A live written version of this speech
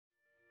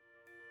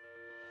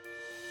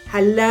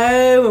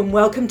Hello and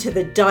welcome to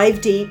the Dive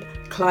Deep,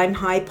 Climb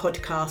High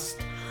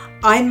podcast.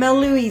 I'm Mel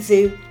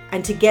Louisu,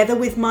 and together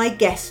with my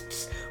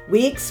guests,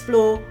 we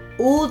explore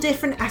all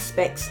different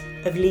aspects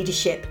of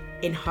leadership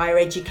in higher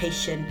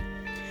education.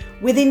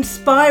 With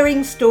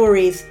inspiring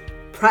stories,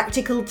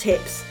 practical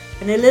tips,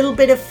 and a little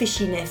bit of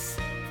fishiness,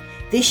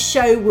 this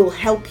show will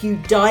help you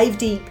dive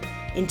deep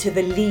into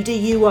the leader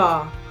you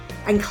are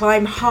and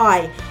climb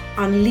high,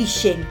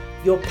 unleashing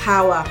your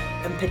power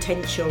and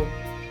potential.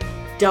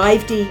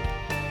 Dive deep,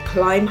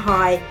 climb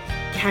high,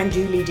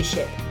 can-do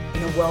leadership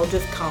in a world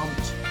of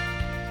can't.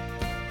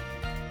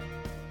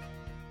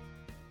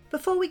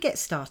 Before we get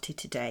started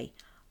today,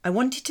 I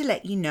wanted to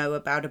let you know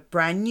about a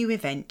brand new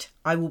event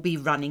I will be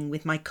running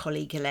with my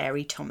colleague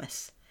Hilary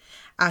Thomas.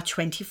 Our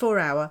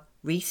 24-hour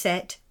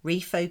Reset,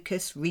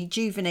 Refocus,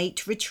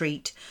 Rejuvenate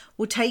retreat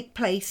will take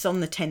place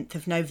on the 10th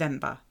of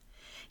November.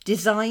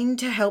 Designed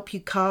to help you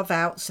carve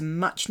out some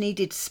much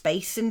needed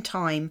space and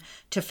time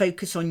to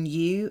focus on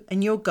you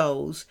and your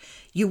goals,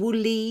 you will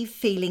leave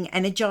feeling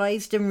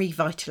energized and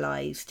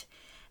revitalized.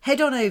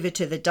 Head on over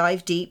to the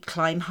Dive Deep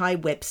Climb High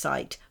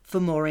website for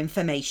more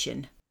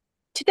information.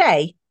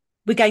 Today,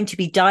 we're going to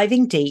be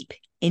diving deep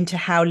into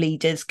how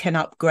leaders can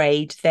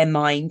upgrade their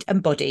mind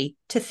and body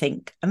to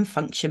think and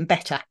function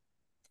better.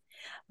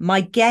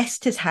 My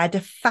guest has had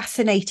a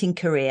fascinating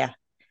career,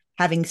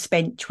 having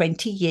spent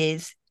 20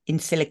 years in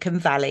Silicon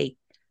Valley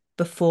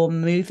before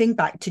moving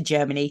back to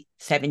Germany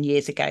 7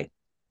 years ago.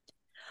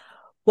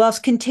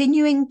 Whilst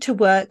continuing to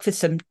work for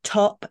some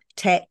top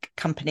tech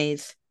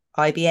companies,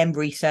 IBM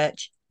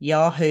Research,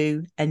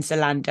 Yahoo and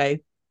Zalando,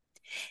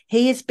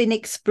 he has been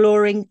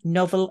exploring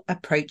novel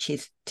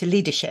approaches to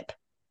leadership.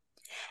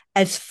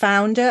 As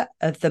founder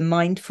of The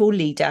Mindful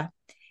Leader,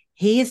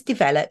 he has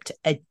developed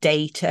a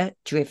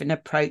data-driven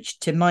approach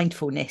to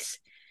mindfulness,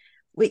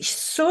 which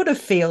sort of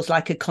feels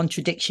like a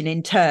contradiction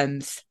in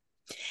terms.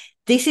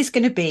 This is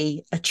going to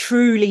be a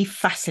truly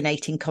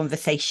fascinating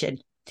conversation.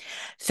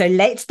 So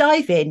let's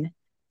dive in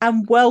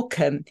and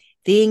welcome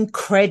the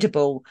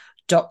incredible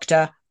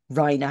Dr.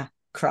 Reiner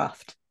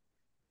Kraft.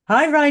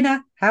 Hi,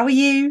 Reiner. How are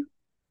you?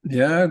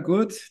 Yeah,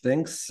 good.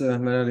 Thanks,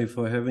 Melanie,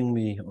 for having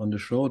me on the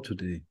show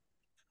today.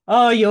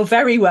 Oh, you're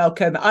very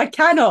welcome. I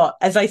cannot,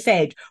 as I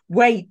said,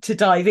 wait to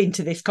dive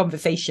into this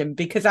conversation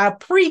because our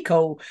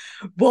pre-call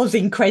was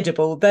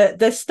incredible.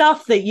 The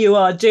stuff that you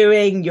are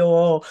doing,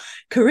 your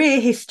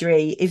career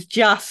history is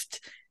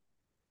just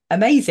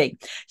amazing.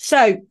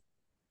 So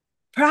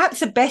perhaps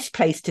the best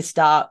place to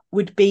start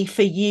would be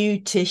for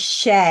you to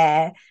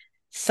share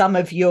some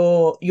of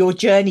your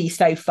journey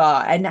so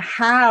far and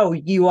how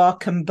you are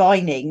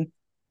combining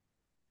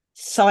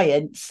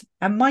science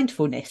and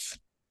mindfulness.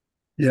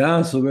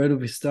 Yeah, so where do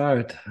we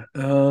start?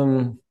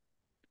 Looking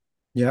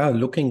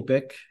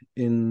back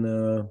in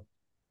the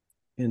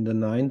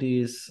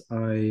 90s,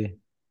 I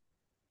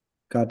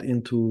got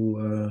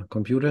into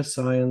computer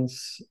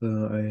science.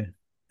 I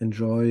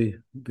enjoy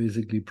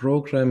basically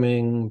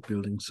programming,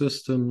 building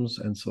systems,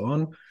 and so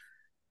on.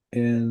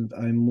 And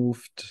I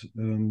moved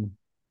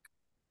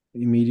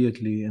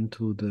immediately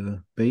into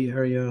the Bay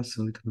Area,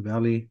 Silicon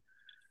Valley.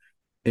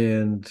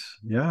 And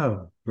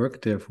yeah,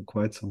 worked there for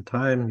quite some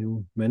time.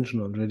 You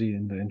mentioned already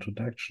in the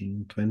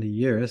introduction, 20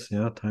 years.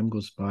 Yeah, time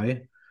goes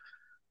by.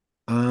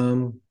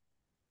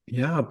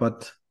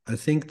 But I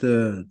think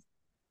I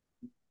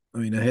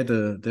had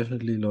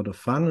definitely a lot of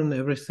fun and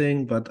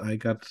everything, but I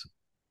got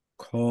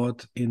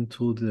caught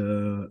into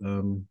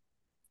the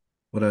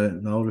what I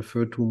now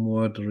refer to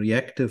more the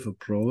reactive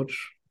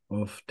approach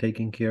of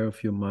taking care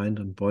of your mind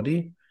and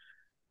body.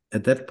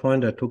 At that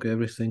point, I took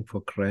everything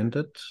for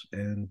granted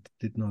and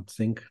did not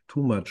think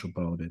too much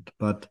about it.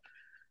 But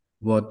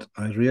what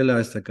I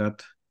realized, I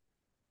got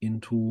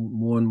into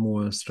more and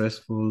more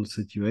stressful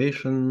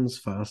situations,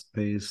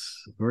 fast-paced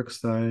work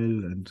style,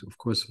 and of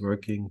course,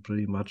 working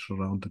pretty much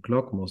around the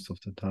clock most of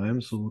the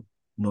time. So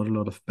not a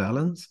lot of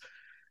balance.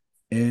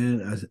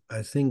 And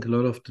I think a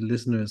lot of the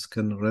listeners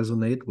can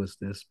resonate with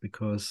this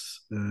because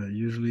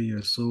usually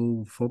you're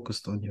so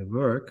focused on your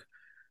work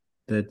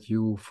that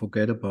you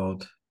forget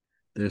about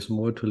there's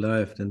more to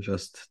life than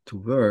just to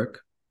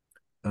work.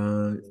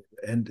 And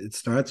it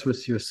starts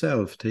with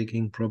yourself,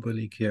 taking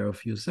properly care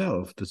of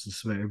yourself. This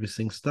is where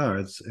everything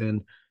starts.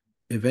 And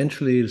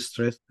eventually the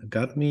stress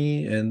got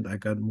me and I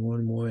got more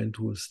and more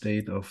into a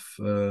state of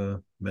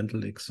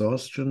mental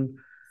exhaustion.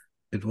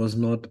 It was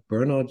not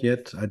burnout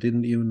yet. I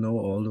didn't even know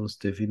all those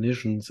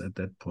definitions at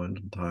that point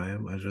in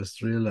time. I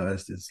just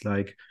realized it's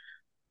like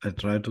I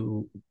try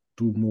to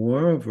do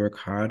more, work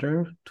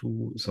harder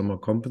to somehow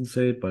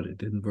compensate, but it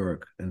didn't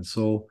work. And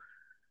so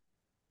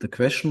the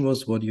question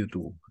was, what do you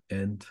do?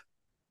 And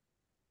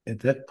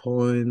at that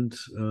point,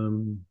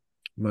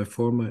 my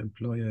former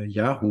employer,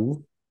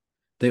 Yahoo,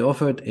 they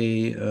offered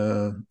a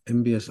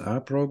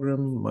MBSR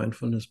program,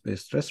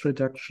 mindfulness-based stress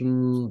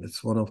reduction.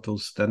 It's one of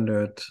those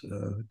standard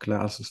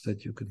classes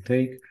that you can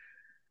take.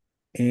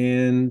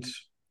 And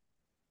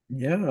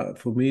Yeah,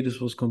 for me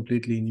this was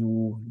completely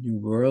new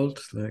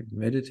world, like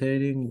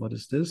meditating. What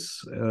is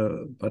this?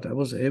 But I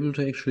was able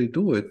to actually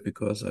do it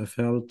because I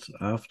felt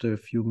after a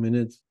few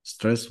minutes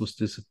stress was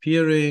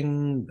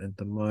disappearing and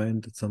the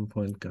mind at some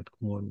point got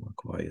more and more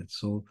quiet.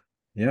 So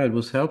yeah, it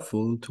was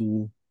helpful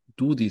to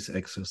do these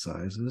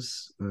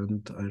exercises,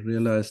 and I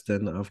realized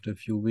then after a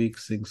few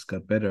weeks things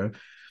got better.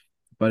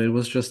 But it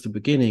was just the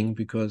beginning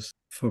because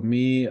for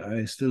me,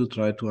 I still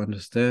tried to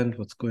understand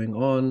what's going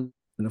on.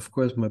 And of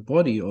course, my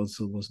body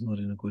also was not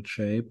in a good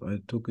shape. I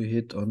took a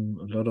hit on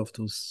a lot of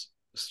those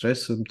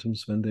stress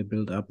symptoms when they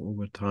build up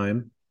over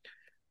time.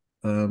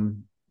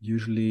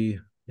 Usually,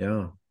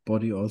 yeah,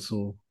 body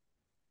also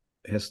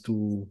has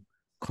to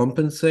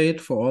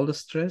compensate for all the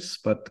stress,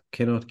 but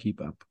cannot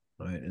keep up.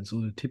 Right. And so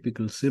the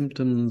typical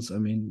symptoms, I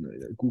mean,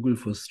 Google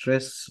for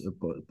stress,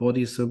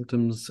 body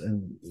symptoms,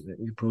 and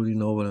you probably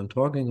know what I'm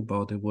talking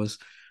about. There was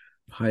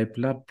high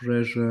blood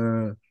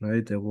pressure,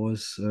 right? There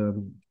was,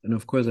 and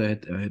of course, I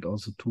had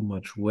also too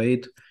much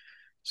weight.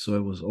 So I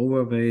was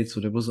overweight. So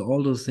there was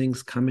all those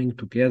things coming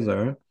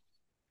together.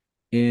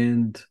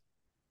 And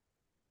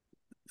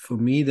for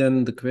me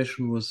then the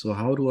question was, so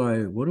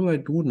what do I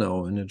do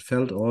now? And it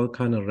felt all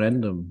kind of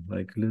random,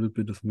 like a little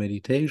bit of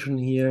meditation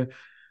here,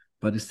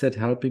 but is that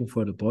helping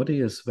for the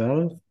body as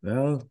well,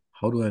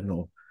 how do I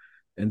know?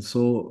 And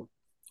so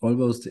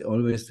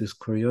always this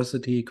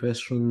curiosity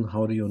question,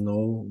 how do you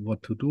know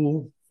what to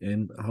do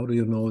and how do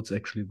you know it's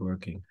actually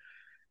working?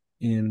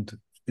 And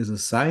as a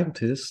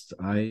scientist,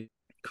 I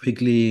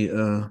quickly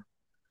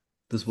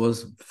this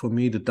was for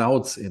me the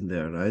doubts in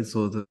there, right?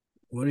 So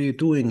what are you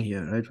doing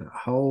here, right?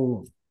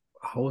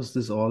 How is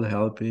this all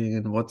helping,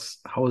 and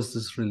how is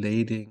this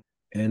relating?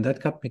 And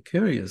that got me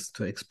curious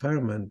to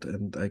experiment,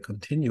 and I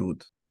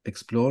continued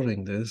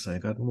exploring this. I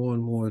got more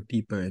and more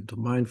deeper into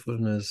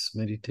mindfulness,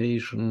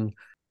 meditation,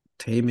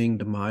 taming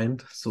the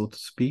mind, so to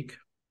speak.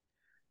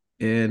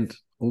 And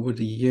over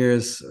the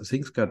years,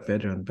 things got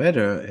better and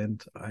better,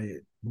 and I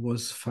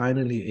was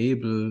finally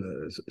able,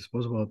 it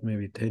was about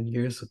maybe 10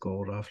 years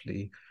ago,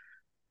 roughly,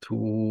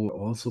 to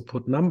also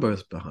put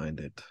numbers behind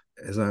it,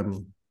 as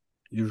I'm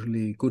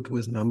usually good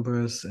with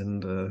numbers,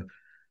 and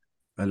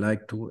I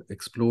like to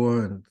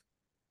explore and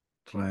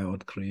try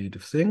out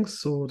creative things.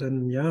 So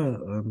then, yeah,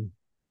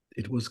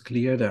 it was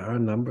clear there are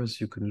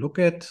numbers you can look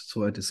at.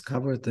 So I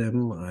discovered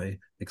them, I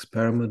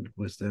experimented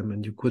with them,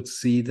 and you could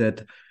see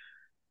that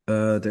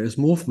there is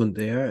movement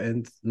there.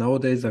 And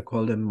nowadays I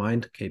call them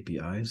mind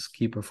KPIs,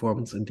 key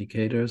performance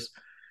indicators,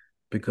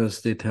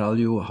 because they tell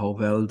you how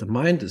well the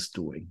mind is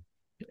doing.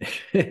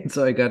 And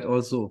so I got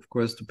also, of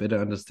course, to better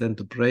understand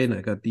the brain, I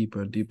got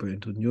deeper and deeper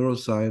into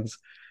neuroscience.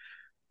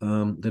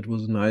 That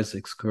was a nice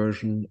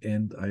excursion.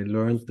 And I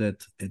learned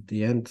that at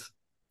the end,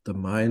 the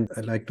mind,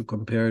 I like to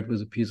compare it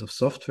with a piece of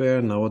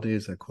software.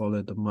 Nowadays, I call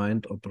it the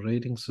mind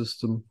operating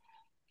system.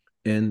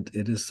 And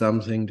it is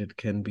something that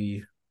can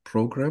be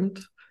programmed.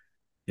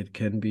 It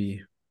can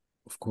be,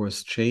 of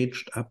course,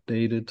 changed,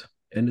 updated,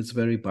 and it's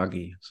very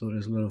buggy. So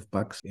there's a lot of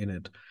bugs in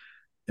it.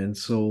 And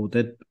so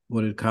that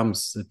what it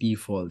comes, the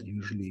default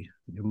usually,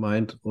 your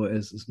mind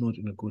OS is not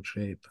in a good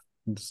shape.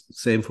 It's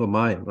same for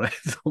mine, right?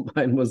 So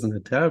mine was in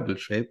a terrible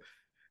shape.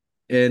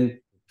 And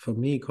for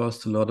me, it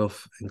caused a lot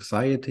of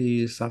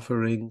anxiety,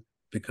 suffering,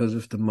 because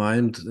if the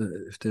mind,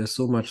 if there's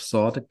so much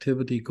thought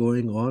activity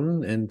going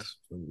on, and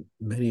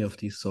many of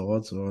these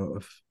thoughts, or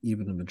if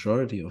even a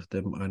majority of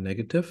them are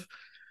negative,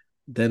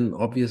 then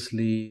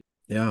obviously,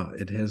 yeah,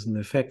 it has an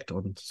effect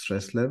on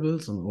stress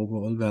levels and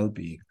overall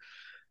well-being.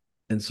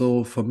 And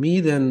so for me,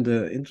 then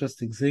the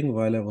interesting thing,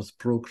 while I was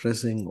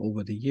progressing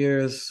over the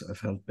years, I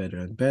felt better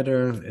and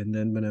better. And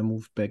then when I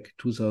moved back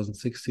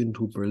 2016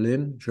 to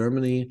Berlin,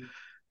 Germany,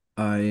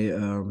 I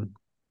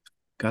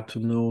got to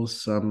know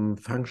some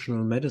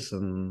functional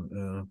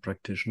medicine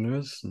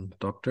practitioners and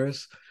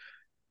doctors.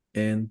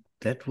 And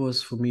that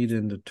was for me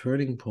then the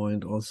turning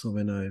point also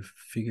when I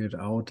figured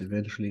out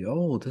eventually,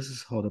 oh, this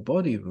is how the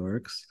body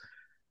works.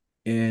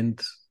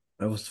 And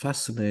I was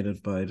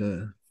fascinated by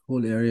the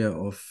whole area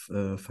of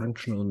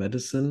functional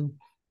medicine.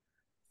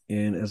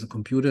 And as a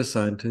computer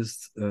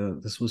scientist,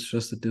 this was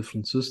just a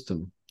different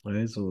system,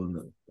 right? So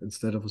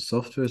instead of a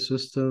software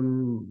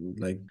system,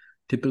 like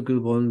typical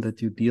one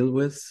that you deal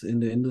with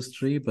in the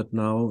industry, but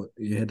now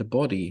you had a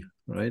body,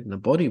 right? And the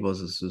body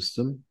was a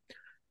system,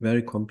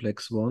 very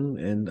complex one.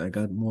 And I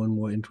got more and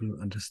more into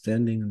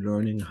understanding and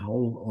learning how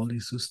all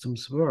these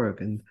systems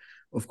work. And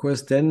of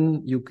course,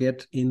 then you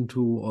get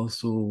into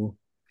also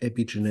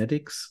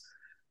epigenetics,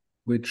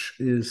 which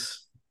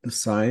is the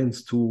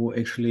science to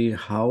actually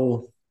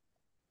how,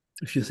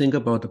 if you think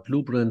about the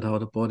blueprint, how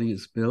the body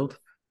is built,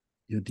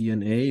 your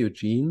DNA, your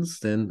genes,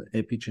 then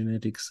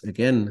epigenetics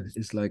again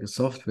is like a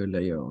software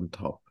layer on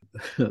top.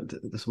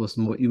 This was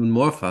even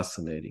more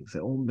fascinating.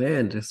 So, oh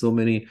man, there's so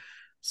many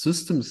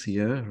systems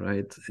here,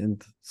 right? And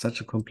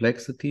such a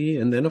complexity.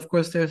 And then, of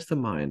course, there's the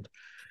mind.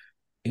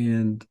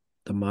 And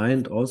the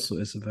mind also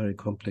is a very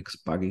complex,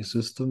 buggy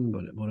system,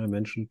 what I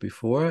mentioned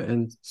before.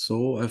 And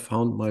so I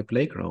found my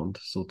playground,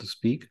 so to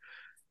speak,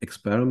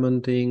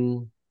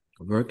 experimenting,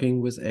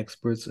 working with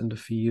experts in the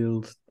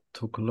field,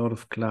 took a lot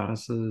of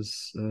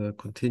classes,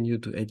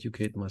 continued to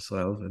educate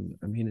myself. And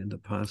I mean, in the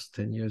past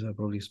 10 years, I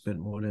probably spent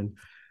more than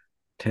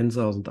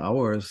 10,000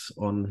 hours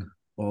on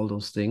all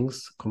those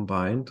things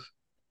combined,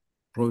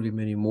 probably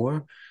many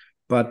more.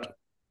 But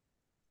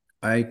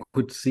I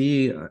could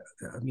see,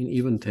 I mean,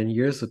 even 10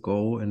 years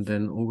ago, and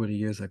then over the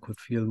years, I could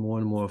feel more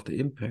and more of the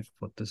impact,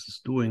 what this is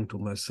doing to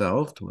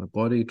myself, to my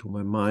body, to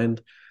my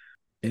mind.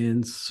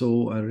 And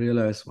so I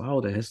realized, wow,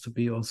 there has to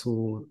be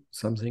also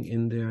something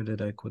in there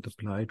that I could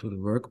apply to the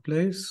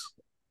workplace,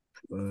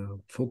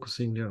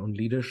 focusing there on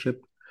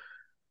leadership,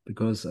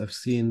 because I've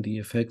seen the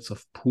effects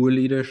of poor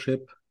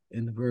leadership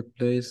in the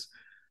workplace.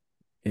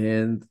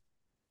 And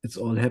it's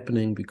all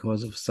happening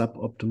because of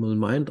suboptimal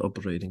mind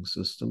operating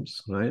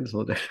systems, right?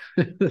 So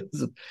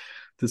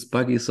this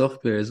buggy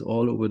software is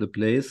all over the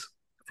place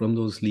from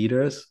those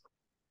leaders.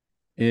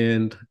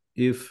 And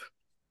if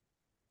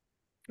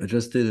I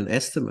just did an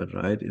estimate,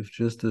 right? If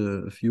just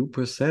a few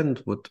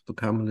percent would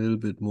become a little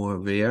bit more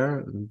aware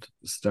and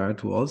start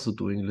to also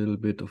doing a little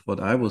bit of what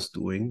I was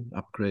doing,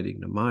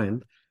 upgrading the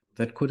mind,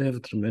 that could have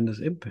a tremendous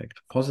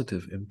impact,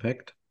 positive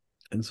impact.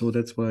 And so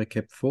that's why I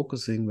kept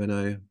focusing when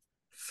I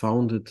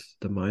founded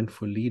the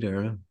Mindful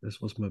Leader.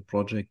 This was my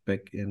project back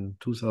in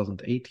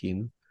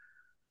 2018.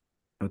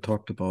 I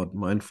talked about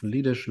mindful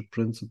leadership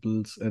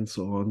principles and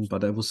so on,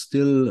 but I was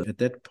still at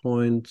that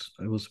point,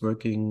 I was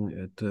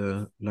working at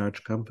a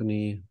large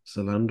company,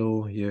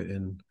 Zalando, here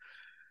in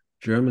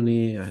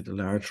Germany. I had a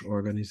large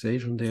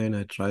organization there, and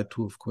I tried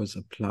to, of course,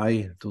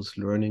 apply those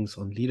learnings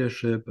on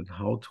leadership and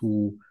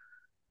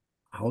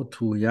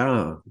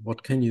yeah,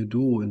 what can you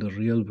do in the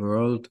real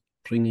world,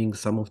 bringing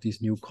some of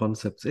these new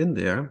concepts in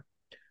there.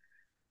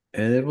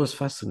 And it was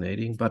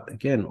fascinating, but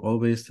again,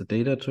 always the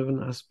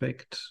data-driven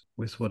aspect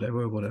with what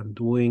I'm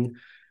doing.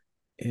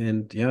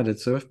 And yeah,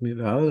 that served me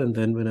well. And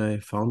then when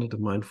I founded the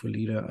Mindful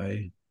Leader,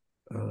 I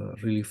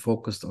really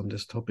focused on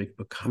this topic,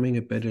 becoming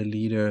a better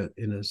leader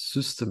in a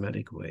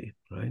systematic way,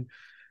 right?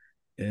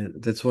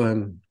 And that's what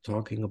I'm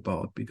talking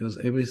about, because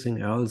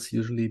everything else,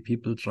 usually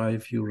people try a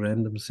few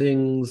random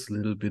things, a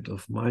little bit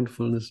of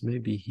mindfulness,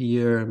 maybe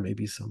here,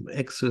 maybe some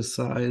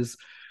exercise,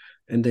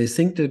 and they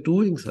think they're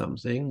doing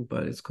something,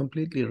 but it's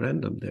completely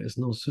random. There is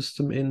no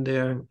system in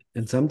there.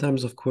 And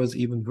sometimes, of course,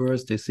 even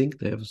worse, they think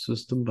they have a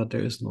system, but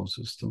there is no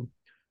system.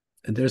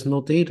 And there's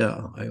no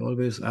data. I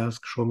always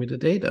ask, show me the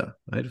data,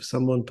 right? If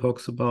someone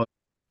talks about,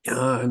 yeah,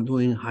 I'm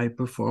doing high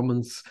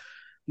performance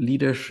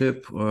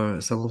leadership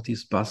or some of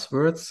these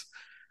buzzwords,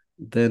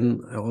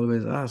 then I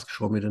always ask,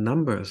 show me the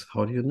numbers.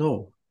 How do you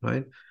know,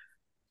 right?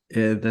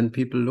 And then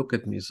people look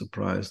at me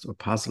surprised or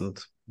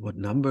puzzled. What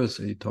numbers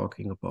are you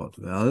talking about?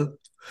 Well,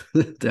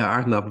 there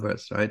are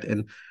numbers, right?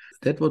 And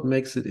that's what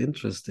makes it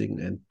interesting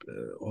and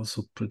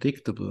also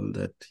predictable,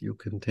 that you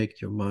can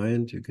take your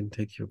mind, you can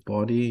take your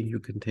body, you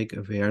can take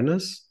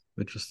awareness,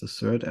 which is the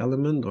third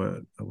element,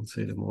 or I would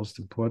say the most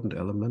important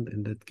element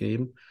in that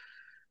game,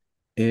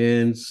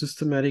 and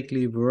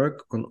systematically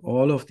work on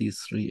all of these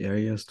three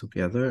areas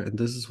together. And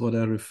this is what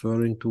I'm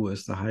referring to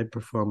as the high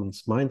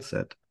performance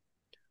mindset.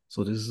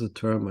 So this is a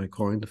term I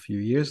coined a few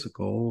years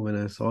ago when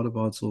I thought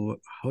about, so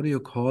how do you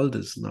call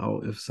this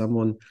now if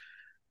someone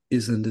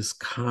is in this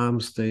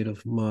calm state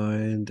of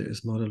mind, there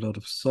is not a lot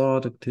of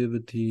thought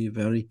activity,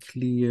 very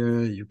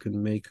clear, you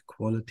can make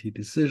quality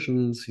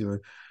decisions, you're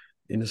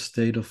in a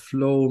state of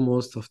flow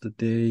most of the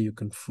day, you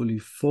can fully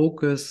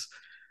focus,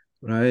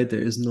 right? There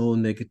is no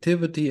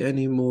negativity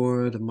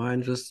anymore. The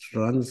mind just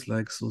runs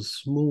like so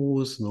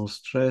smooth, no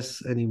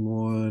stress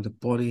anymore. The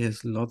body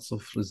has lots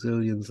of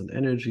resilience and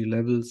energy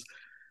levels.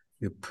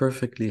 You're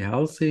perfectly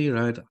healthy,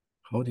 right?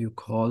 How do you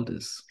call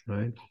this,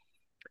 right?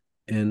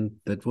 And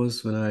that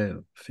was when I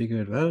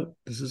figured, well,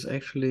 this is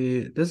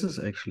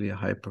actually a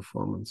high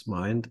performance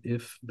mind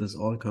if this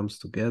all comes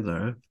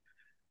together.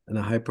 And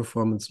a high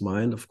performance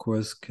mind, of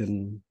course,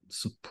 can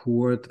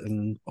support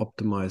an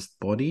optimized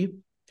body.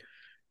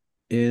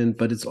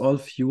 But it's all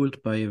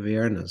fueled by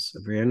awareness.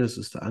 Awareness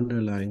is the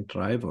underlying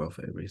driver of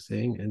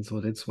everything. And so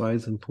that's why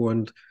it's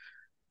important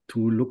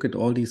to look at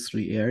all these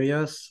three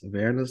areas: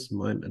 awareness,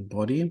 mind, and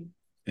body.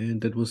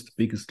 And that was the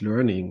biggest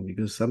learning,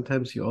 because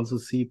sometimes you also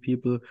see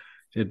people,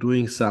 they're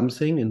doing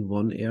something in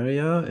one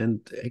area and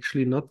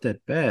actually not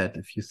that bad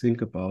if you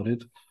think about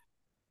it.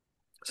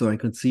 So I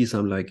could see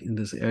some, like in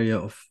this area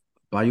of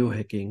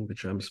biohacking,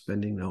 which I'm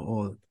spending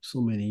now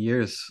so many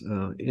years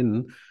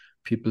in.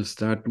 People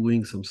start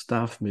doing some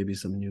stuff, maybe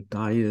some new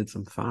diet,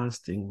 some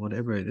fasting,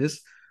 whatever it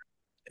is.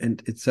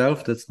 And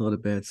itself, that's not a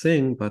bad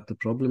thing, but the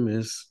problem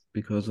is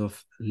because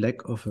of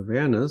lack of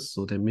awareness,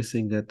 so they're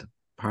missing that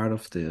part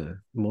of the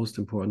most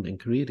important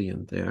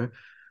ingredient there.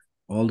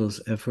 All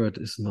those effort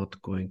is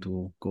not going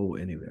to go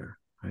anywhere,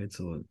 right?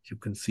 So you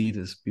can see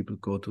this: people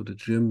go to the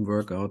gym,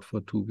 work out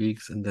for 2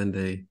 weeks, and then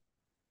they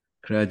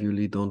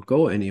gradually don't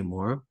go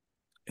anymore.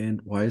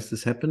 And why is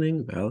this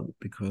happening? Well,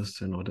 because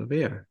they're not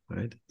aware,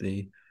 right?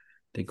 They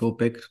go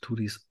back to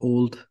these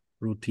old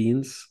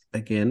routines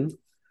again,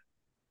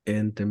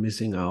 and they're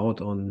missing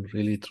out on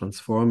really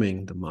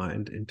transforming the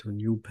mind into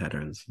new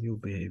patterns, new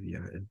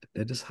behavior. And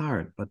that is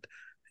hard, but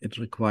it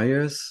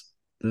requires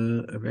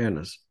the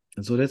awareness.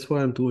 And so that's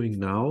what I'm doing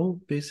now,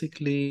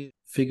 basically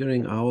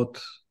figuring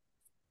out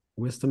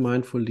with the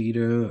mindful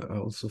leader. I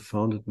also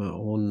founded my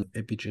own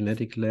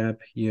epigenetic lab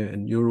here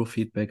and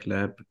neurofeedback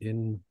lab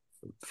in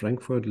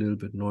Frankfurt, a little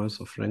bit north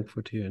of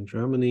Frankfurt here in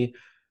Germany,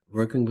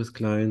 working with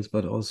clients,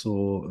 but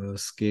also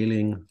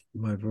scaling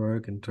my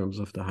work in terms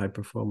of the high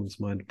performance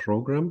mind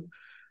program,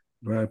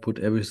 where I put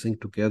everything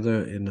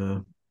together in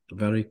a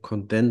very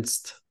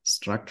condensed,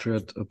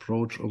 structured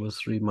approach over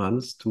 3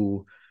 months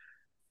to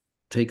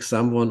take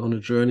someone on a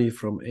journey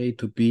from A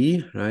to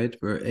B, right?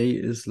 Where A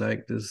is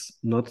like this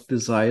not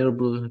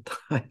desirable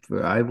type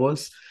where I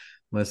was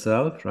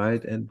myself,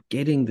 right? And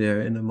getting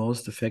there in the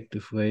most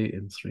effective way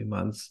in 3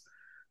 months.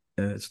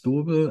 It's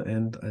doable.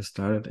 And I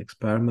started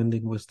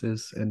experimenting with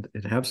this, and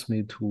it helps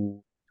me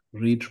to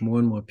reach more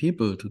and more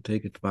people to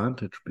take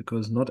advantage,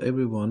 because not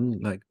everyone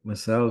like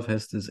myself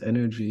has this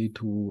energy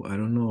to, I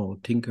don't know,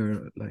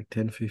 tinker like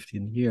 10,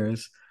 15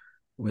 years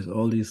with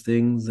all these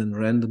things and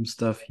random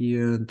stuff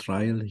here and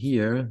trial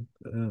here.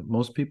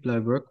 Most people I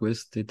work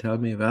with, they tell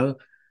me, well,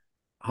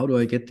 how do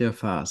I get there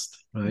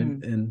fast, right?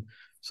 Mm. And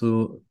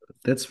so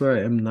that's where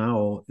I am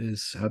now,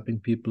 is helping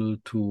people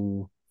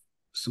to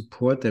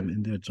support them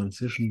in their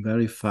transition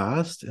very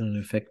fast in an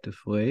effective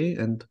way.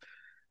 And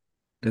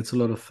that's a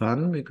lot of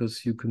fun,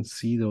 because you can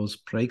see those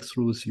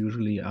breakthroughs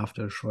usually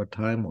after a short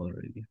time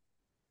already.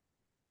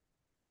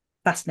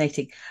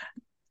 Fascinating.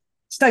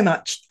 So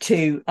much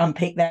to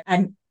unpick there.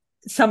 And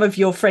some of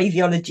your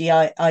phraseology,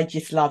 I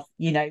just love,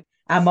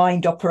 our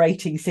mind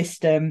operating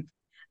system,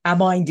 our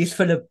mind is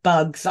full of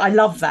bugs. I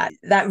love that.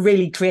 That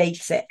really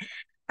creates it.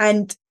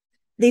 And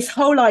this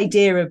whole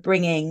idea of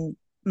bringing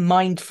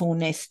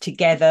mindfulness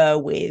together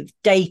with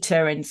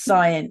data and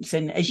science,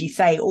 and as you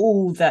say,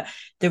 all the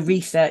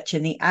research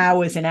and the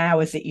hours and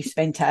hours that you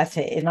spent at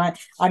it. And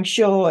I'm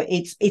sure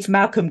it's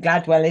Malcolm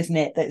Gladwell, isn't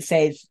it, that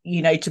says,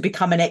 to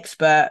become an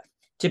expert,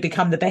 to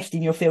become the best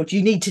in your field,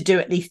 you need to do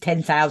at least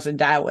 10,000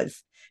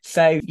 hours.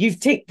 So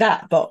you've ticked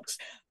that box.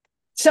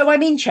 So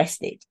I'm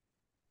interested,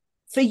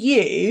 for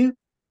you,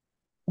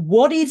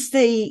 what is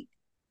the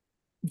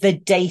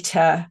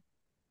data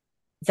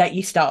that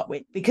you start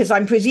with? Because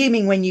I'm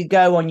presuming when you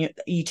go on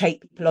you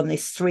take people on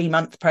this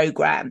 3-month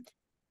program,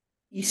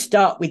 you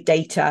start with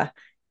data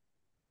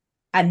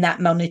and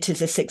that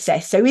monitors a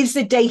success. So is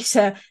the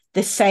data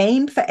the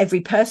same for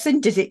every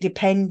person? Does it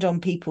depend on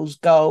people's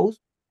goals?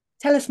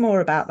 Tell us more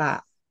about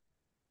that.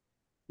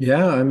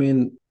 Yeah, I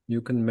mean,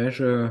 you can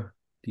measure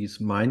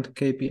these mind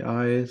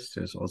KPIs.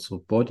 There's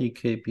also body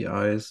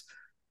KPIs.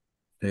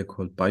 They're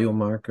called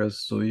biomarkers.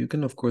 So you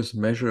can, of course,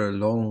 measure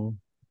along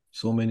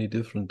so many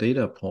different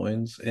data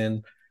points,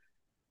 and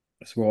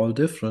as we're all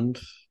different,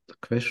 the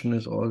question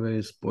is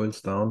always boils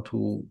down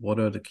to what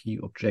are the key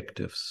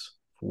objectives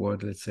for,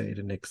 let's say,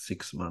 the next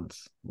 6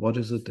 months. What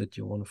is it that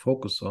you want to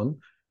focus on?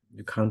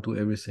 You can't do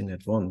everything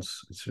at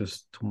once. It's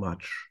just too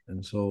much.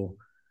 And so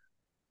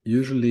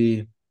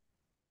usually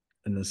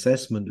an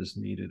assessment is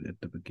needed at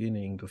the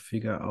beginning to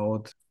figure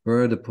out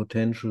where the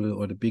potential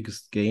or the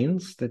biggest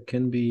gains that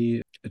can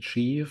be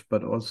achieved,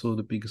 but also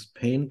the biggest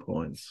pain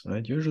points,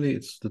 right? Usually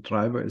it's the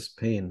driver is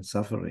pain,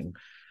 suffering.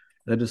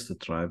 That is the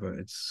driver.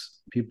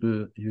 It's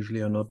people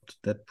usually are not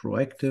that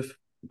proactive,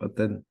 but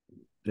then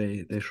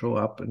they show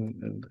up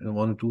and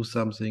want to do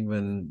something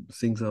when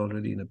things are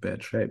already in a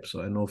bad shape.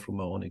 So I know from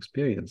my own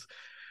experience.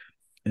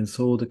 And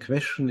so the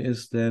question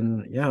is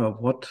then, yeah,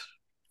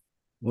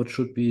 what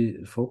should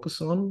we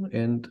focus on?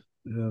 And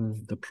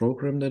the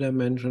program that I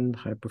mentioned,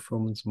 High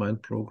Performance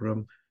Mind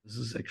Program, this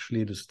is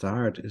actually the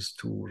start, is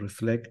to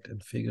reflect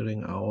and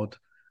figuring out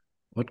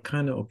what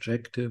kind of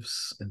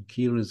objectives and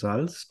key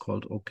results,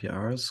 called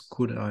OKRs,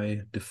 could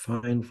I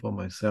define for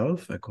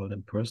myself? I call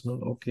them personal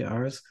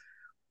OKRs.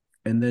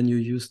 And then you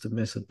use the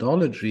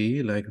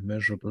methodology like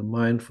measurable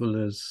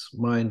mindfulness,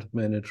 mind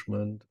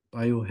management,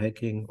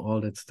 biohacking, all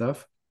that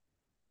stuff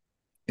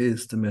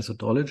is the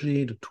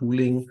methodology, the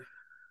tooling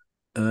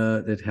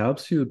that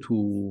helps you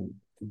to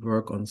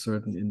work on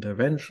certain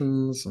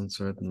interventions, on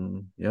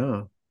certain,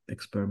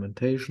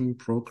 experimentation,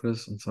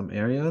 progress in some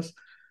areas.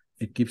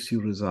 It gives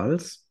you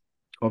results,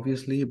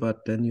 obviously,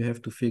 but then you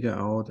have to figure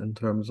out, in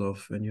terms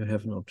of when you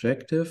have an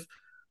objective,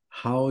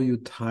 how you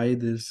tie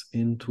this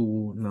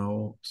into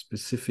now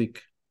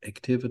specific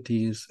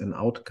activities and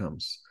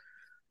outcomes.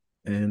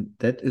 And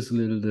that is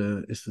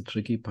the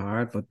tricky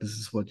part, but this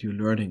is what you're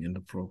learning in the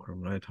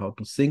program, right? How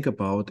to think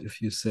about,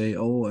 if you say,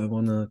 oh, I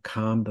want to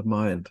calm the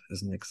mind,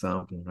 as an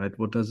example, right?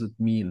 What does it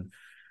mean?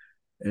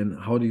 And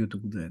how do you do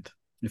that?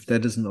 If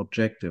that is an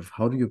objective,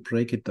 how do you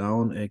break it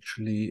down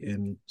actually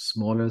in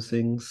smaller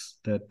things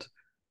that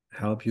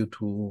help you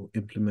to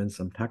implement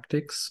some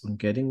tactics on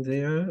getting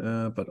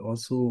there, but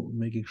also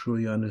making sure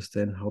you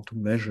understand how to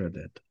measure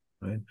that,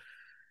 right?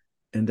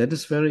 And that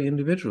is very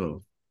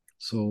individual.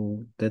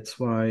 So that's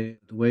why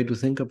the way to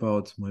think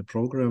about my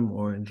program,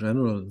 or in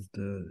general,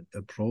 the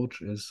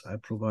approach, is I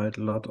provide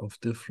a lot of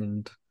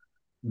different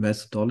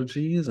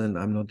methodologies, and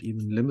I'm not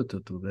even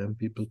limited to them.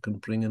 People can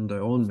bring in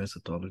their own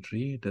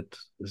methodology. That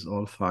is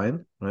all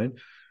fine, right?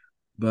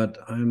 but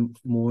I'm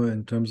more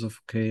in terms of,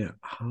 okay,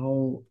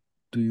 how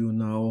do you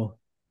now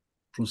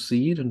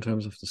proceed in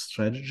terms of the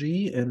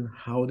strategy, and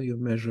how do you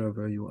measure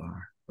where you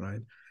are,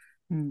 right?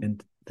 Mm.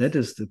 And that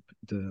is the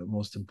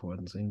most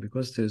important thing,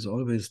 because there's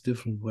always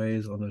different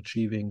ways on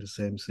achieving the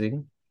same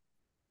thing,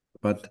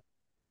 but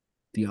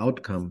the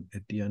outcome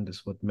at the end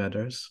is what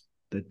matters,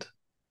 that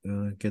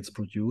gets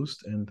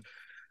produced. And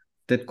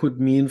that could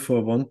mean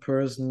for one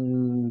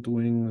person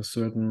doing a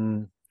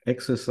certain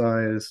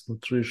exercise,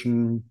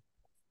 nutrition,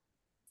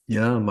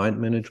 mind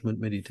management,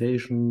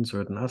 meditation,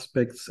 certain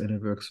aspects, and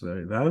it works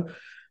very well.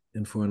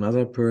 And for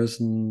another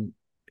person,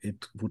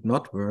 it would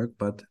not work,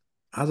 but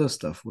other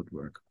stuff would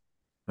work,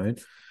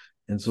 right?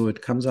 And so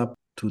it comes up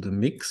to the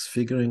mix,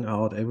 figuring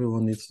out,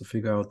 everyone needs to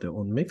figure out their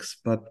own mix,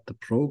 but the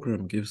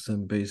program gives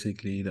them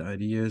basically the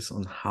ideas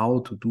on how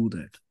to do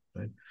that,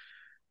 right?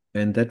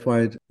 And that's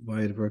why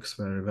it works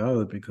very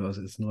well, because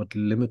it's not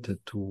limited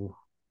to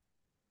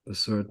a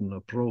certain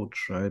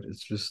approach, right?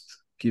 It's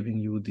just giving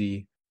you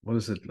the, what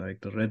is it,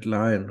 like the red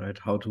line, right?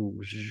 How to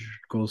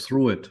go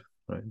through it,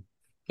 right?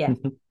 Yeah.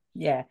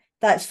 Yeah.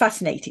 That's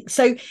fascinating.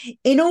 So,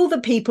 in all the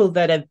people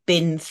that have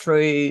been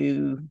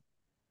through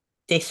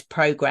this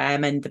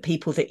program and the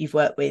people that you've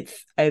worked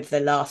with over the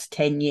last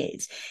 10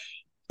 years,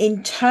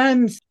 in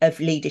terms of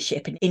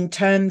leadership and in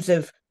terms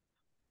of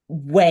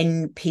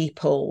when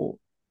people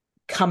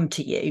come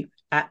to you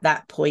at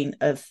that point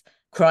of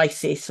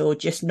crisis or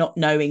just not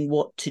knowing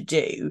what to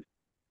do,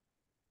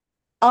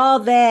 are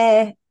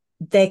there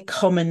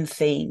common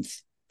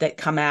themes that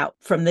come out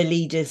from the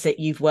leaders that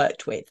you've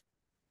worked with?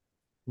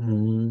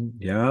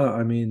 Yeah,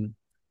 I mean,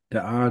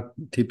 there are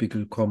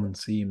typical common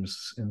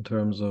themes in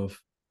terms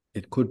of,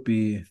 it could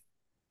be,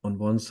 on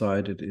one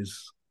side, it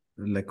is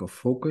a lack of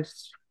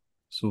focus.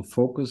 So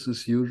focus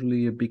is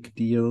usually a big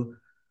deal,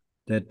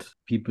 that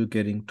people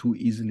getting too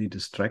easily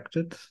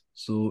distracted.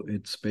 So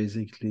it's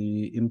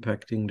basically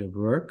impacting the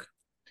work.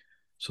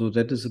 So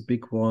that is a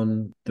big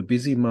one. The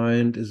busy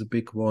mind is a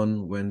big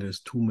one. When there's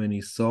too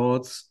many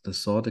thoughts, the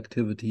thought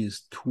activity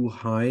is too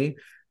high.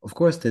 Of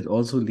course, that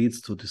also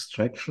leads to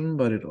distraction,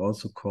 but it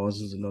also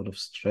causes a lot of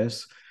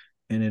stress,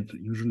 and it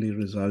usually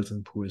results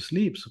in poor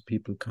sleep. So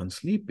people can't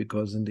sleep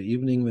because in the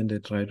evening, when they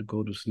try to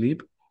go to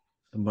sleep,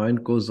 the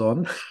mind goes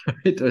on,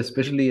 right?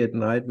 Especially at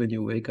night when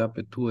you wake up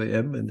at 2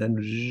 a.m. and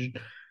then.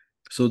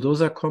 So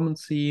those are common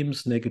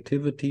themes.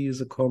 Negativity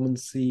is a common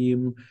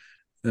theme.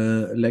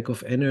 Lack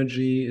of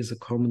energy is a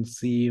common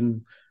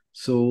theme.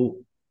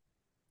 So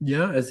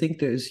yeah, I think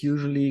there is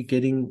usually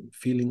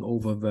feeling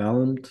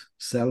overwhelmed,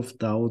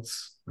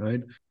 self-doubts,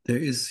 right? There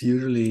is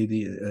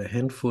usually a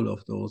handful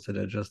of those that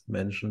I just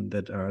mentioned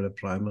that are the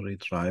primary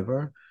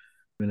driver.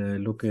 When I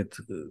look at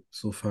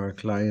so far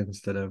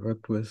clients that I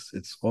worked with,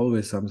 it's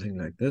always something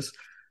like this.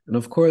 And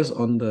of course,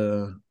 on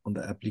the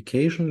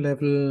application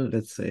level,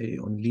 let's say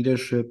on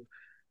leadership,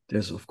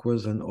 there's of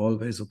course an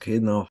always, okay,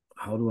 now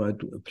how do I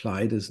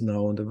apply this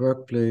now in the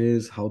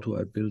workplace? How do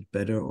I build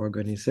better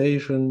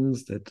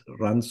organizations that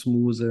run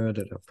smoother,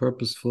 that are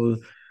purposeful,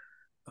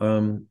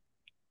 um,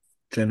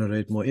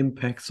 generate more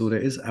impact? So there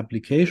is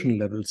application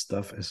level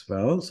stuff as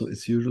well. So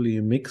it's usually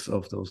a mix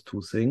of those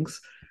two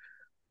things.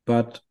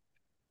 But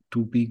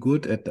to be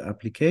good at the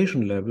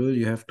application level,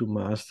 you have to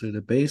master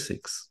the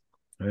basics,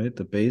 right?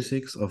 The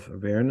basics of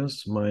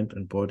awareness, mind,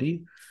 and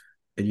body.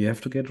 And you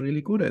have to get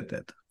really good at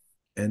that.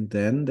 And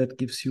then that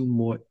gives you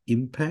more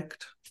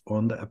impact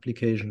on the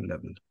application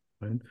level,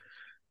 right?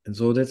 And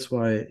so that's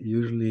why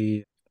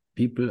usually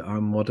people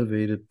are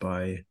motivated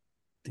by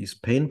these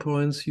pain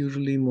points,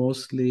 usually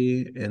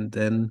mostly. And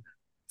then,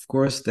 of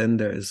course, then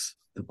there is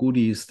the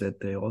goodies that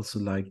they also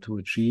like to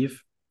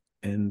achieve.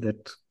 And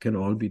that can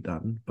all be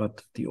done.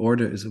 But the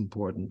order is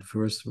important.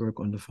 First, work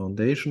on the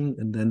foundation,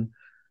 and then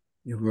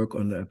you work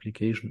on the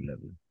application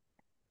level.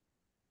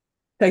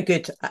 So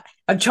good.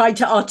 I'm trying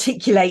to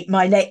articulate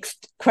my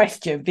next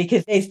question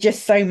because there's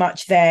just so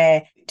much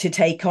there to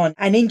take on.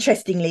 And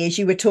interestingly, as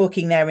you were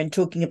talking there and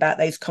talking about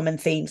those common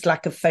themes,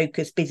 lack of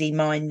focus, busy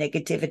mind,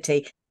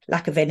 negativity,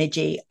 lack of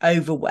energy,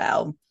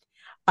 overwhelm,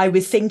 I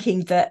was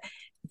thinking that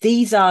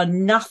these are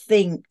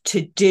nothing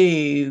to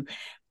do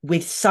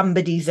with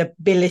somebody's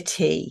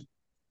ability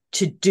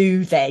to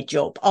do their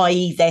job,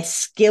 i.e., their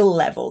skill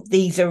level.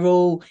 These are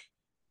all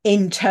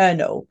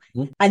internal.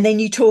 Mm-hmm. And then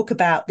you talk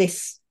about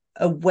this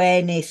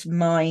awareness,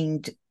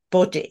 mind,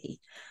 body.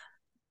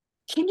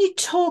 Can you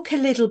talk a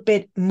little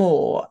bit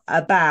more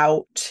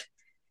about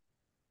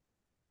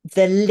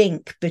the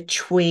link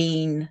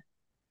between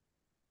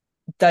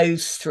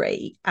those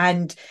three?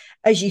 And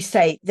as you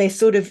say, they're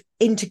sort of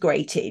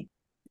integrated.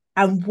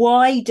 And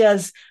why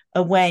does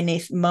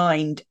awareness,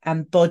 mind,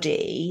 and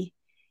body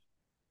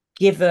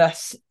give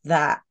us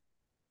that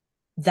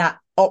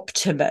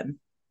optimum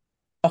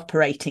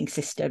operating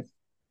system?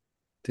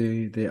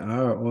 They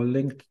are all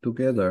linked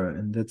together,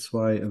 and that's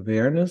why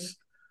awareness,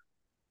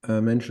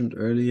 mentioned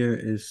earlier,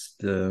 is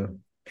the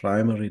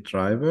primary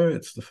driver.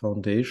 It's the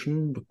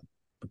foundation,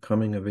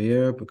 becoming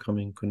aware,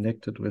 becoming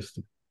connected with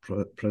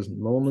the present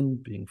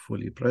moment, being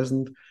fully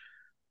present.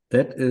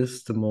 That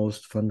is the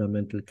most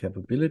fundamental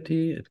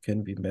capability. It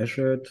can be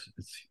measured.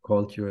 It's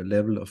called your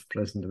level of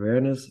present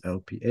awareness,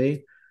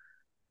 LPA.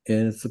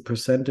 And it's the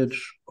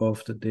percentage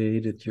of the day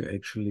that you're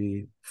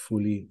actually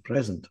fully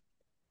present.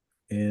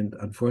 And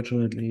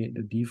unfortunately,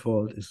 the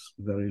default is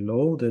very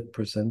low. That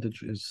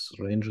percentage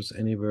ranges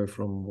anywhere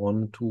from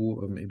 1, 2,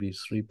 or maybe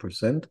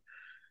 3%.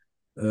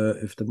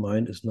 If the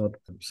mind is not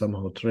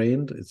somehow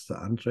trained, it's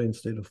the untrained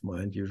state of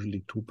mind.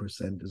 Usually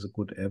 2% is a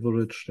good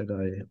average that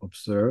I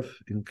observe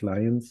in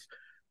clients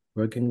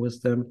working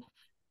with them.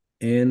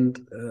 And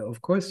of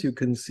course, you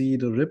can see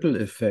the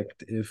ripple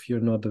effect if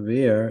you're not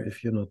aware,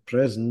 if you're not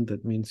present.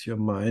 That means your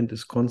mind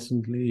is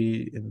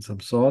constantly in some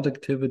thought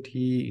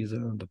activity, either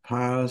in the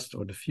past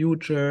or the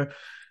future.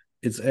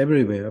 It's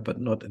everywhere, but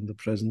not in the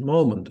present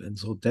moment. And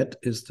so that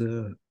is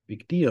the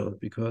big deal,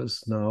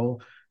 because now,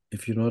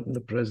 if you're not in the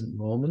present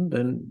moment,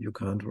 then you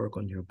can't work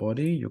on your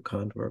body, you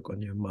can't work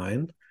on your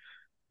mind.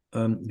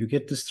 You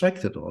get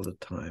distracted all the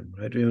time,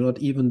 right? You're not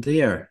even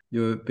there.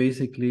 You're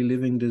basically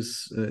living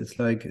this. It's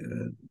like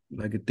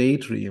a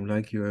daydream.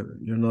 Like you're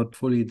not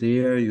fully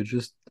there. You're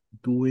just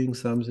doing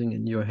something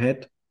in your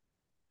head,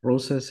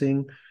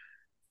 processing,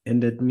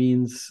 and that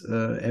means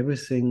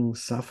everything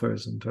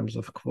suffers in terms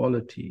of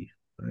quality,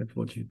 right?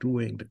 What you're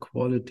doing, the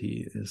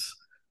quality is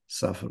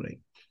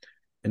suffering,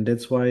 and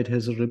that's why it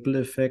has a ripple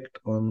effect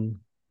on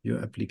your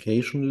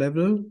application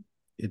level.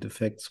 It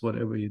affects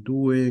whatever you're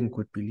doing,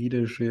 could be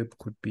leadership,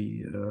 could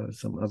be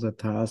some other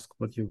task,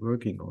 what you're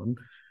working on.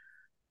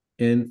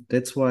 And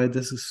that's why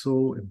this is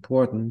so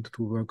important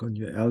to work on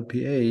your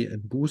LPA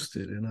and boost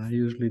it. And I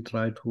usually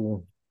try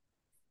to,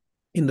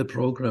 in the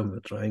program, we're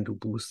trying to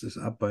boost this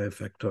up by a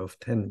factor of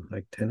 10,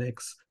 like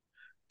 10x,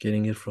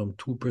 getting it from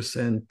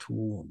 2%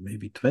 to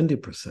maybe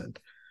 20%.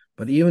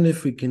 But even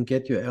if we can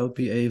get your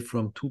LPA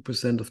from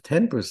 2% of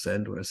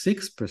 10% or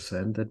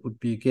 6%, that would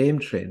be a game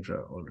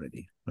changer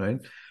already, right?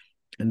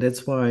 And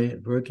that's why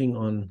working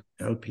on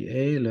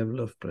LPA, level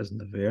of present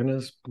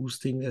awareness,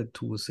 boosting it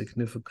to a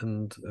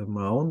significant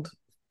amount,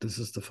 this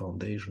is the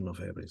foundation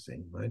of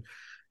everything, right?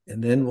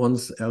 And then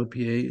once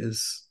LPA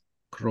is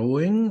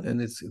growing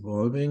and it's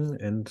evolving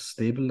and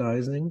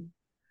stabilizing,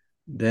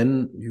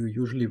 then you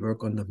usually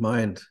work on the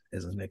mind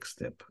as a next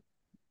step.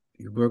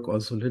 You work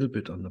also a little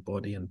bit on the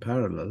body in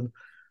parallel,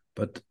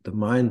 but the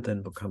mind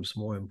then becomes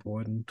more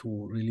important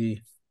to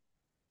really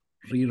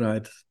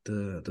rewrite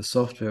the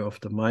software of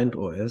the mind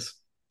OS.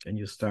 And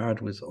you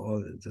start with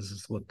all, this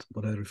is what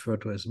I refer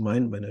to as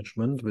mind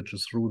management, which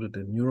is rooted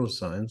in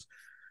neuroscience.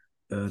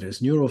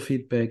 There's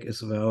neurofeedback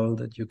as well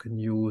that you can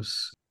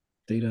use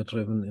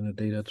data-driven in a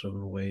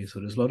data-driven way. So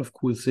there's a lot of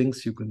cool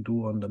things you can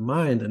do on the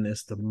mind. And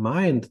as the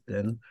mind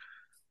then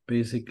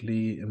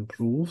basically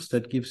improves,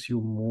 that gives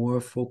you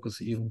more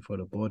focus even for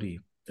the body.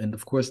 And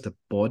of course, the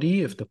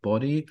body, if the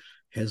body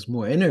has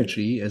more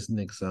energy, as an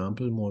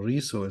example, more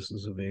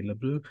resources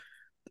available,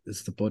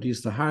 the body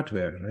is the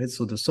hardware, right?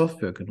 So the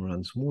software can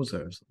run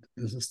smoother. So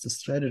this is the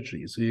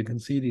strategy. So you can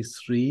see these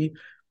three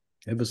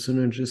have a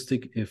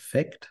synergistic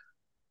effect.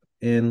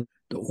 And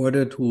the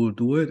order to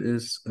do it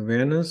is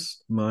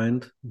awareness,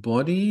 mind,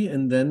 body,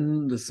 and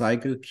then the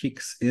cycle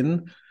kicks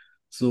in.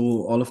 So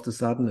all of a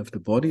sudden, if the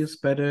body is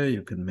better,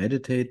 you can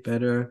meditate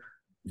better,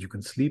 you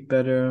can sleep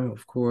better,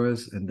 of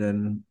course, and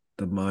then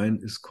the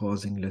mind is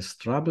causing less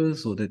trouble.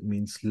 So that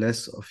means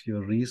less of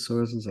your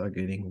resources are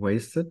getting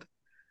wasted.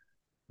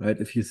 Right?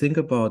 If you think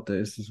about,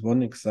 there's this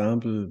one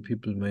example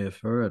people may have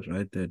heard,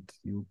 right? That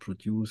you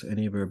produce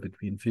anywhere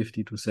between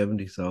 50 to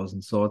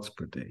 70,000 thoughts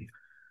per day.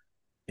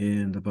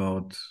 And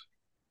about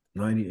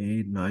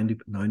 98, 90,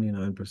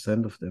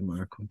 99% of them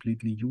are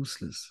completely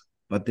useless.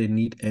 But they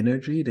need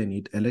energy, they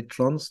need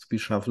electrons to be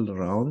shuffled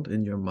around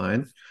in your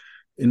mind,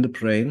 in the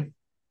brain.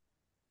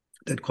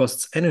 That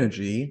costs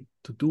energy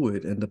to do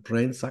it. And the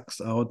brain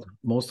sucks out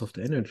most of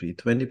the energy.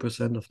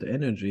 20% of the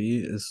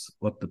energy is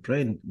what the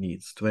brain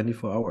needs,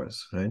 24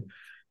 hours, right?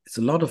 It's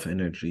a lot of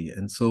energy.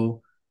 And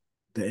so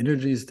the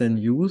energy is then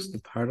used,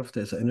 and part of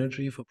this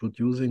energy for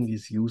producing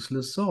these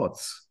useless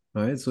thoughts,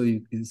 right? So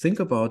you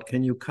think about,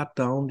 can you cut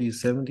down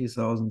these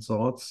 70,000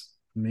 thoughts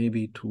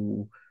maybe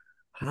to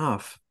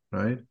half,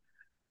 right?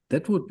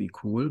 That would be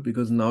cool,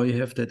 because now you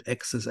have that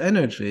excess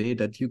energy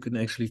that you can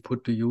actually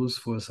put to use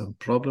for some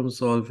problem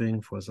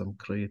solving, for some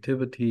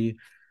creativity,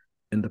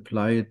 and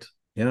apply it,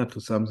 yeah,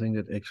 to something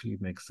that actually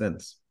makes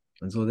sense.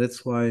 And so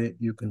that's why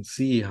you can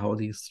see how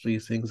these three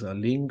things are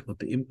linked, what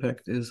the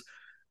impact is,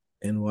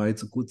 and why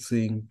it's a good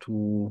thing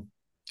to,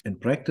 in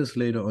practice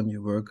later on,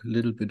 you work a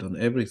little bit on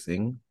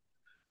everything,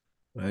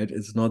 right?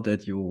 It's not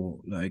that you,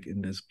 like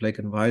in this black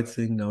and white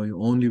thing, now you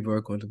only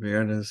work on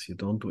awareness, you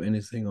don't do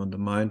anything on the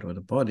mind or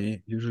the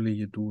body. Usually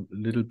you do a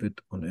little bit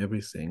on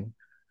everything,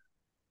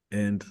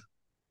 and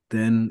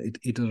then it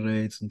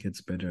iterates and gets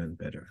better and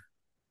better.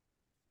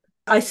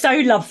 I so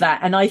love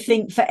that. And I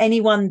think for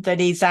anyone that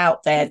is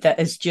out there that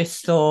has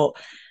just thought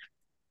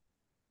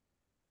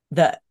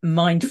that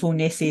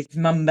mindfulness is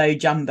mumbo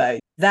jumbo,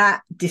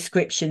 that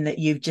description that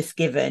you've just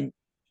given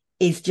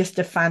is just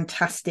a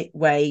fantastic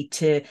way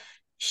to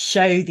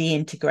show the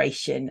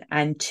integration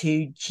and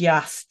to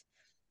just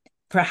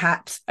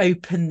perhaps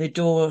open the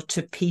door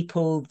to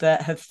people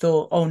that have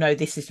thought, oh no,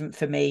 this isn't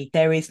for me.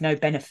 There is no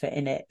benefit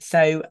in it.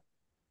 So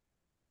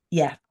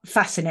yeah,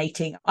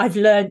 fascinating. I've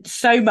learned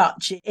so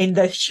much in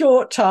the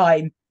short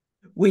time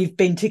we've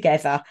been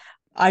together.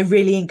 I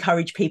really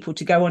encourage people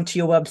to go onto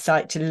your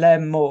website to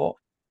learn more.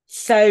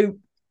 So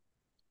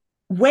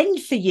when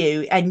for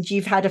you, and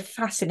you've had a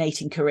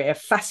fascinating career,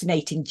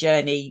 fascinating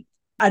journey,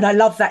 and I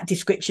love that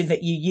description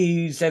that you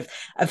use of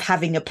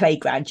having a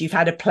playground. You've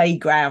had a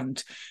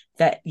playground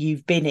that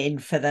you've been in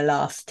for the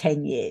last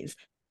 10 years.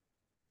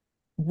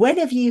 When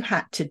have you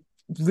had to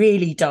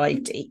really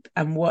dive deep,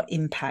 and what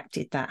impact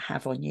did that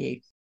have on you?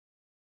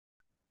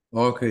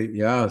 Okay,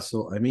 yeah.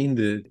 So, I mean,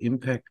 the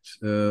impact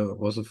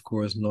was, of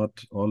course, not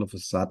all of a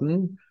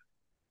sudden.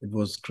 It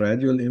was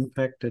gradual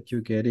impact that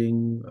you're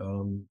getting.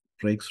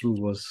 Breakthrough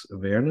was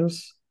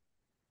awareness.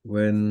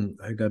 When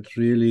I got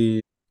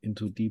really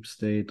into deep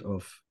state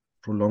of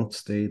prolonged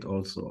state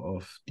also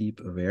of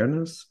deep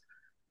awareness,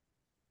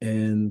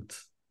 and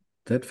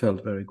that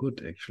felt very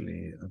good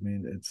actually. I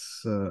mean,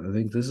 it's I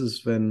think this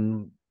is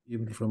when,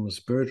 even from a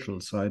spiritual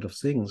side of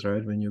things,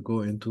 right, when you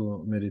go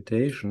into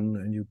meditation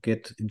and you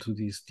get into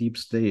these deep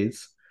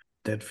states,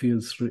 that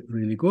feels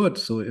really good.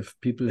 So if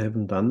people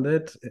haven't done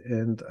that,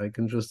 and I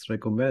can just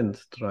recommend,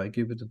 try,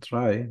 give it a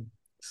try,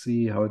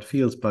 see how it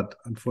feels. But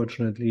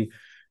unfortunately,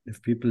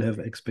 if people have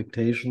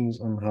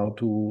expectations on how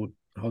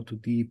to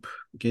deep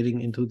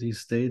getting into these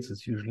states,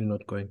 it's usually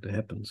not going to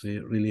happen. So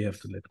you really have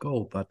to let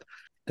go. But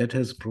that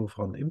has a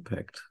profound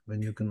impact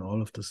when you can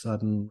all of a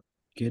sudden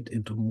get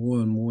into more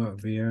and more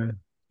aware,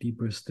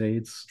 deeper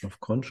states of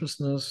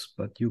consciousness.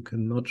 But you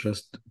can not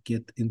just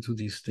get into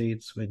these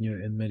states when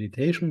you're in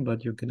meditation,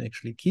 but you can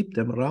actually keep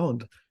them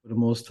around for the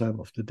most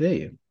time of the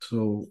day.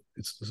 So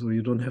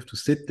you don't have to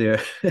sit there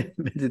and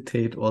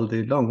meditate all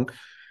day long.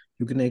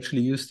 You can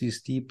actually use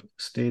these deep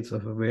states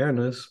of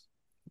awareness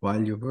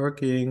while you're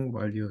working,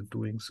 while you're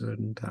doing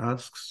certain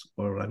tasks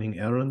or running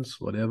errands,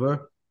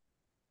 whatever.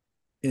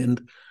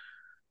 And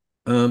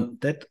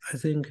that, I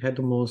think, had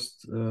the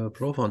most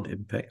profound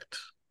impact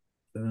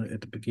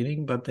at the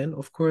beginning. But then,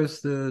 of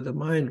course, the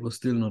mind was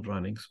still not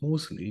running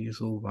smoothly.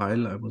 So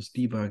while I was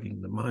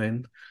debugging the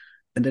mind,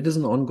 and that is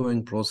an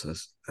ongoing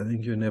process, I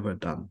think you're never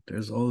done.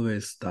 There's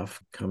always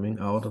stuff coming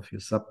out of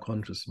your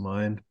subconscious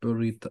mind,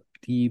 buried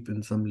deep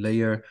in some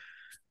layer,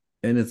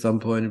 and at some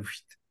point it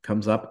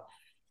comes up.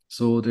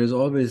 So there's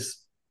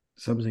always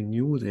something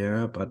new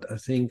there. But I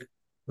think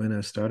when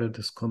I started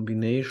this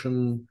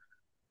combination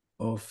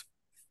of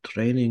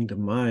training the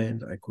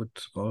mind, I could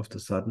all of a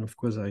sudden, of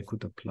course, I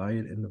could apply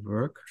it in the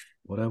work,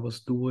 what I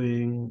was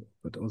doing,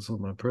 but also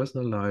my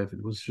personal life.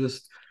 It was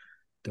just,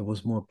 there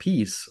was more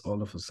peace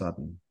all of a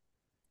sudden.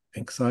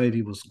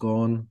 Anxiety was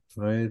gone,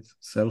 right?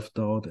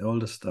 Self-doubt, all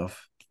the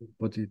stuff,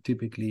 what it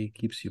typically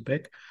keeps you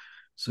back.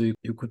 So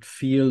you could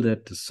feel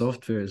that the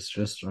software is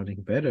just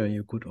running better.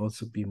 You could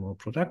also be more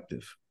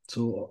productive.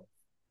 So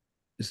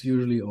it's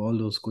usually all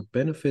those good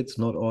benefits,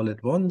 not all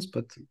at once,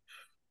 but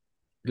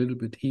a little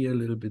bit here, a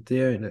little bit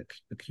there, and it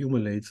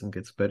accumulates and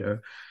gets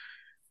better.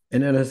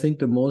 And then I think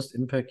the most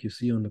impact you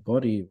see on the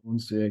body,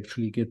 once you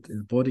actually get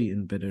the body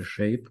in better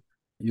shape,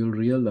 you'll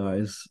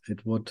realize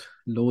at what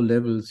low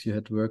levels you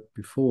had worked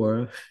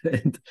before.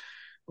 And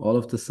all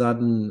of a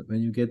sudden,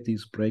 when you get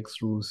these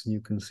breakthroughs and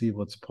you can see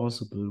what's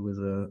possible with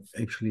a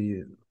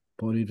actually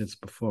body that's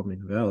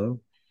performing well.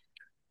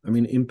 I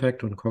mean,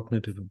 impact on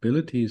cognitive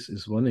abilities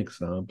is one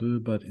example,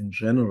 but in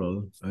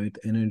general, right,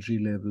 energy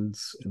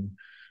levels and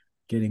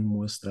getting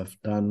more stuff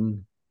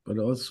done, but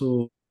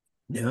also,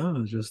 yeah,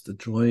 just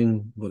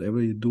enjoying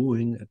whatever you're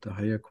doing at the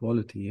higher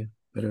quality,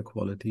 better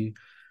quality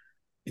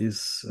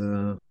is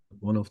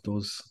one of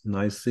those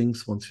nice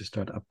things once you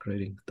start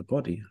upgrading the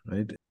body,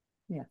 right?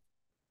 Yeah,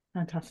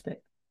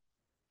 fantastic.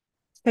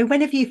 So when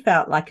have you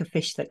felt like a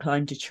fish that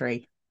climbed a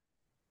tree?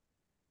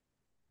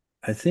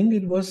 I think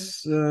it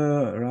was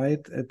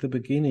right at the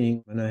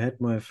beginning when I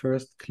had my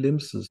first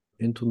glimpses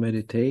into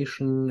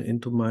meditation,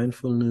 into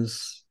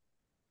mindfulness.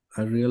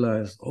 I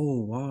realized,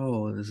 oh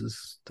wow,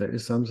 there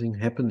is something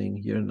happening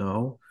here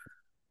now,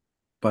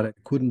 but I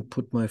couldn't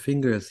put my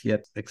fingers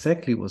yet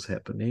exactly what's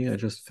happening. I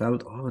just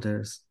felt, oh,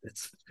 it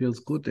feels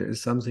good. There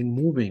is something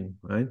moving,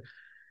 right?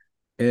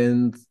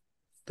 And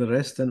the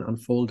rest then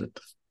unfolded,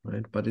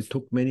 right? But it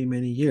took many,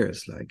 many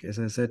years. Like, as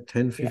I said,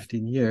 10, Yeah,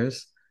 15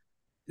 years.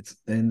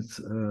 And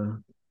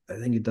I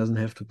think it doesn't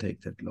have to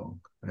take that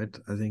long, right?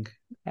 I think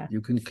yeah,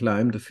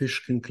 the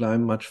fish can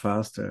climb much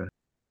faster.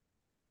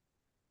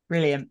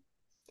 brilliant.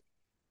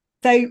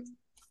 So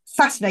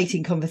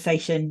fascinating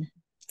conversation.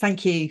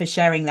 Thank you for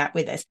sharing that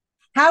with us.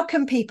 How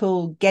can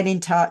people get in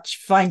touch,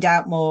 find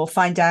out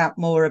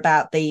more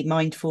about the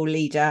Mindful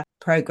Leader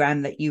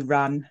program that you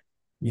run?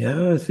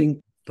 Yeah, I think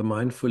the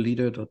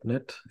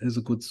mindfulleader.net is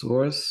a good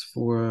source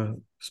for,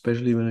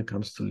 especially when it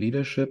comes to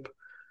leadership.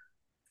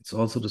 It's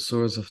also the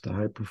source of the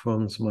high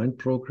performance mind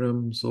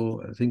program.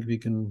 So I think we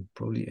can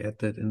probably add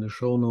that in the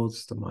show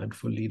notes, the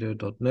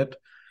mindfulleader.net.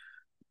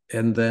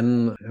 And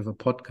then I have a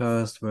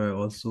podcast where I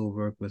also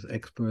work with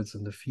experts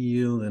in the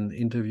field and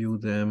interview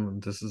them.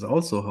 And this is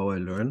also how I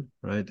learn,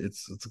 right?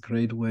 It's a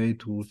great way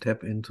to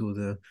tap into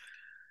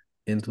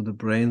the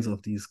brains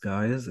of these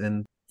guys.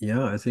 And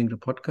yeah, I think the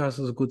podcast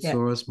is a good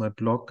source. My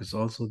blog is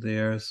also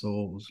there.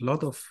 So there's a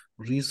lot of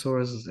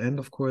resources. And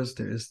of course,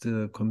 there is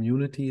the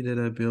community that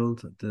I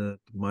built, the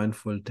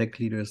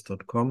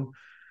mindfultechleaders.com,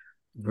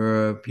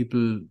 where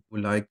people who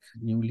like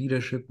new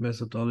leadership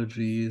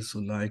methodologies,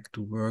 who like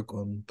to work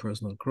on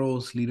personal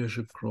growth,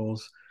 leadership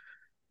growth,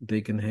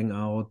 they can hang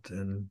out.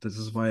 And this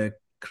is why I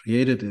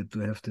created it, to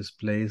have this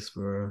place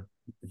where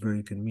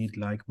you can meet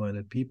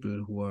like-minded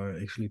people who are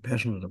actually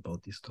passionate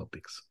about these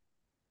topics.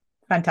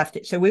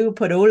 Fantastic. So we will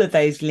put all of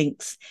those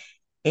links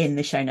in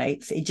the show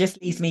notes. It just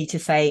leaves me to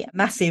say a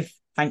massive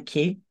thank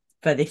you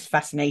for this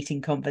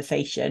fascinating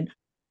conversation.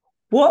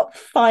 What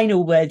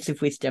final words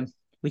of wisdom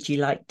would you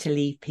like to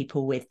leave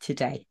people with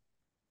today?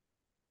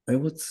 I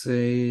would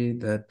say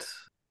that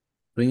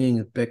bringing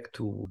it back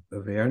to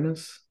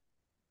awareness,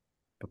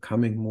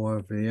 becoming more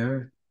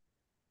aware,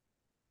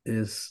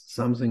 is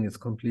something that's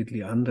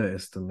completely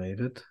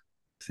underestimated.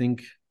 I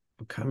think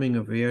becoming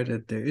aware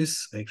that there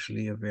is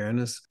actually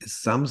awareness is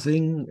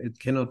something, it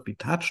cannot be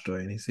touched or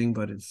anything,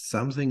 but it's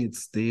something,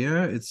 it's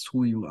there, it's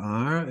who you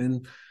are,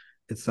 and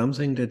it's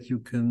something that you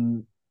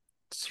can,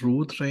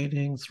 through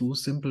training, through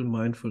simple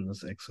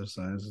mindfulness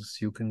exercises,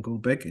 you can go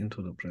back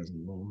into the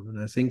present moment.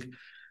 And I think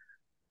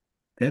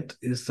that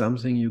is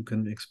something you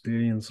can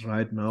experience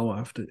right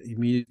now,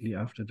 immediately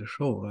after the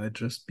show, right?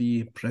 Just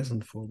be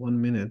present for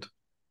 1 minute.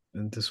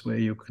 And this way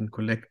you can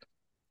collect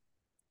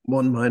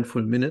 1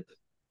 mindful minute,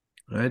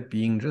 right?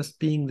 Just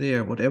being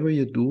there, whatever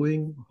you're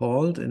doing,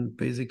 halt and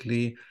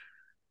basically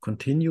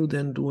continue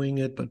then doing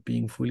it, but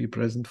being fully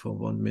present for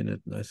 1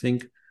 minute. And I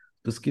think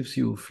this gives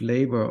you a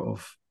flavor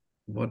of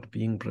what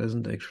being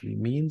present actually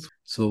means.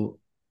 So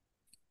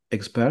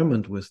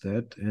experiment with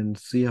that and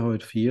see how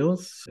it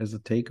feels as a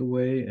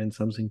takeaway and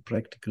something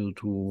practical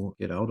to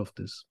get out of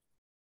this.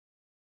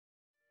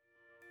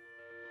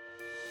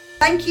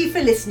 Thank you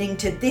for listening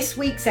to this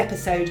week's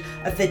episode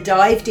of the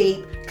Dive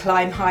Deep,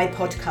 Climb High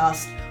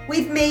podcast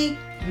with me,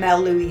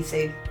 Mel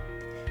Louisu.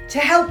 To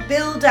help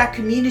build our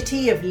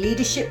community of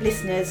leadership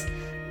listeners,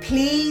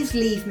 please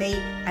leave me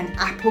an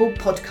Apple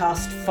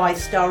Podcast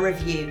 5-star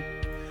review.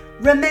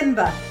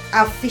 Remember,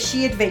 our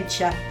fishy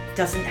adventure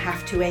doesn't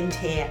have to end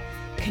here.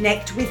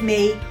 Connect with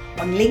me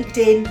on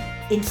LinkedIn,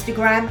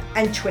 Instagram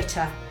and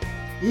Twitter.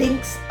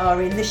 Links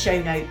are in the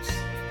show notes.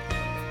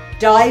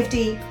 Dive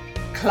deep,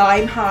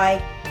 climb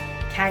high,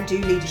 can do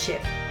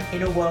leadership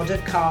in a world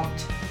of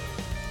can't.